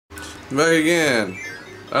Back again.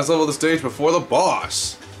 Last level of the stage before the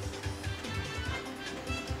boss.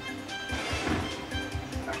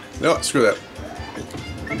 No, screw that.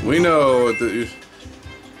 We know that.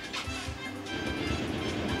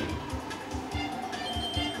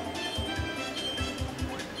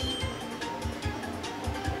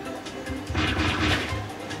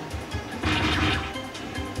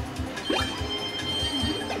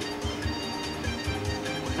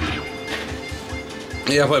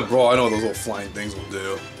 Yeah, I play Brawl. I know what those little flying things will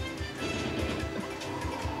do.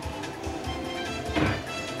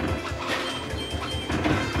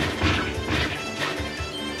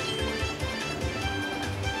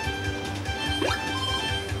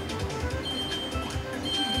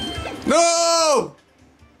 No!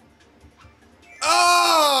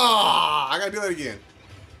 Ah! I gotta do that again.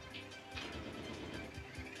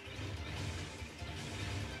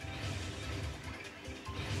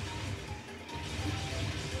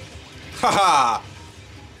 Haha!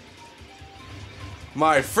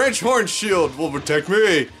 My French horn shield will protect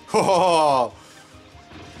me. Ha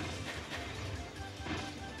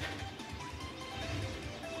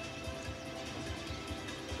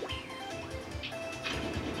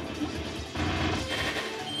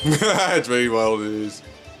That's very wild it is.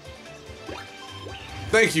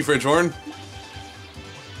 Thank you, French horn.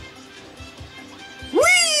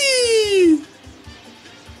 Whee!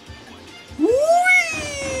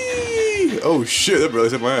 Whee! Oh shit, that really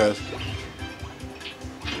hit my ass.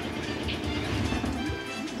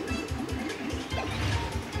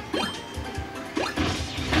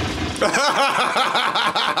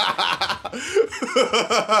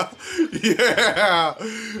 Yeah!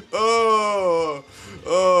 Oh!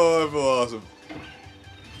 Oh, I feel awesome.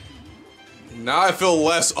 Now I feel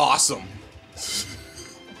less awesome.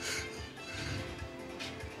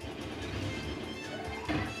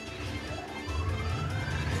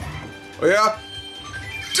 Oh yeah?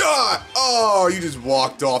 Die! Oh, you just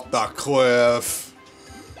walked off the cliff.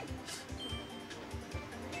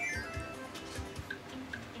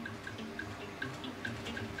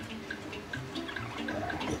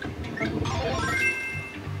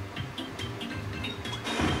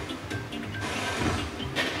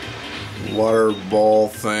 Water ball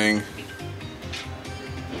thing.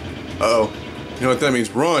 Uh-oh. You know what that means?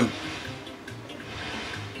 Run!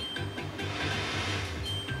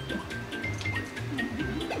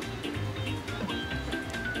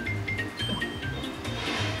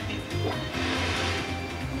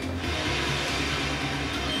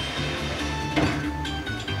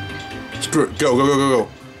 Screw it. Go, go, go, go,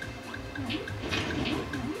 go.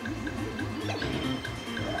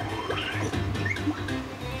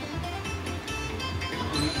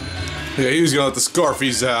 Yeah, he was gonna let the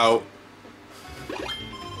Scarfies out.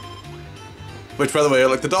 Which, by the way, I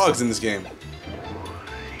like the dogs in this game.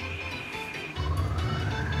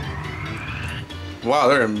 Wow,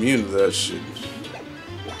 they're immune to that shit.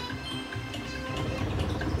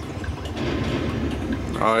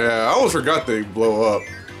 Oh yeah, I almost forgot they blow up.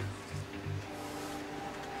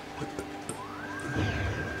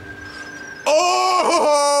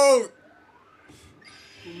 Oh!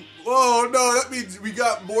 Oh no, that means we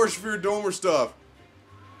got more Sphere Domer stuff.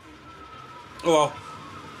 Oh well.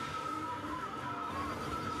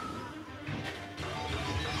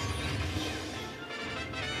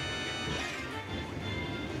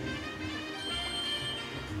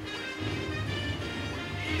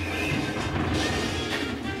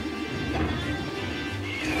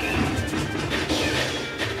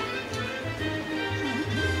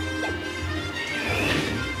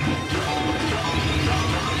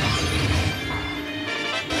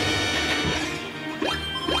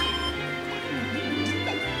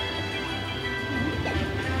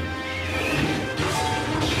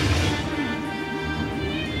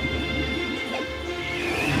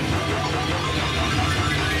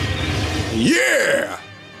 Yeah!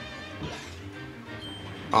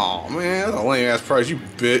 Oh man, that's a lame ass prize, you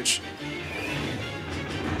bitch.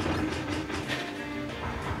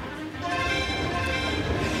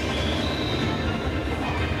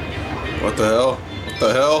 What the hell? What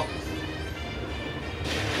the hell?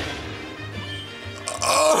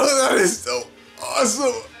 Oh, that is so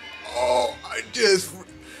awesome! Oh, I just...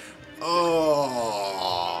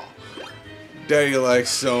 Oh... Daddy likes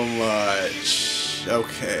so much.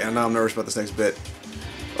 Okay, and now I'm nervous about this next bit.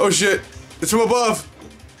 Oh shit! It's from above!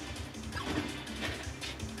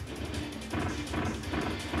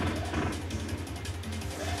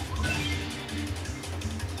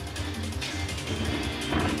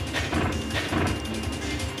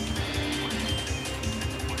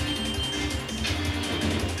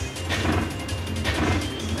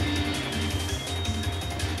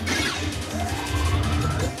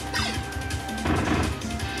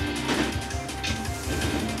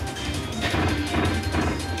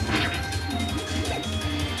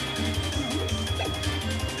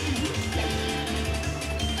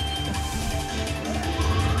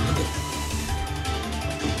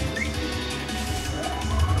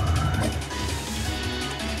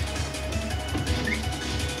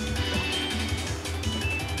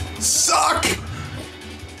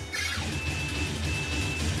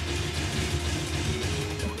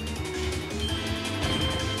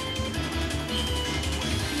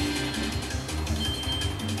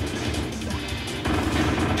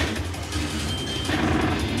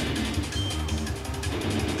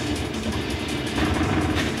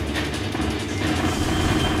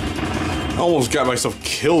 Almost got myself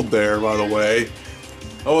killed there, by the way.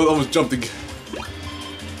 I almost jumped the...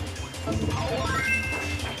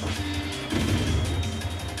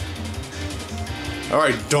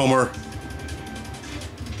 Alright, Domer.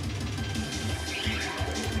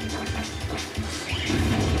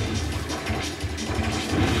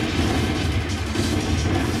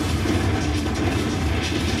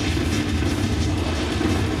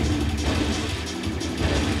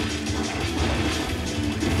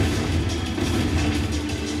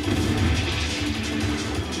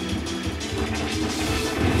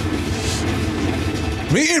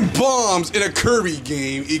 Me and bombs in a Kirby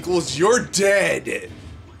game equals you're dead.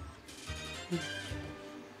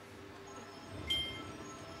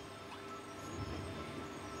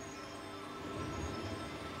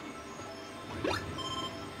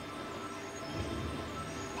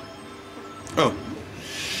 Oh.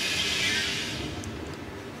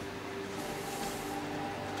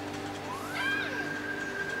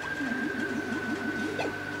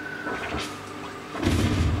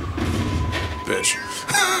 Bitch.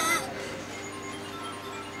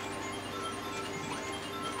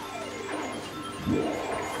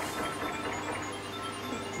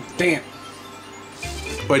 Damn.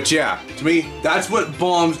 But yeah, to me, that's what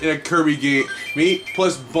bombs in a Kirby game. Me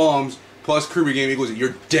plus bombs plus Kirby game equals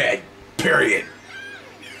you're dead. Period.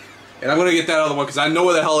 And I'm gonna get that other one because I know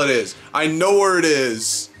where the hell it is. I know where it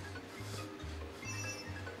is.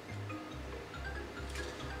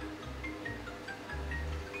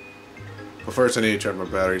 But first I need to check my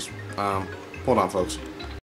batteries. Hold on, folks.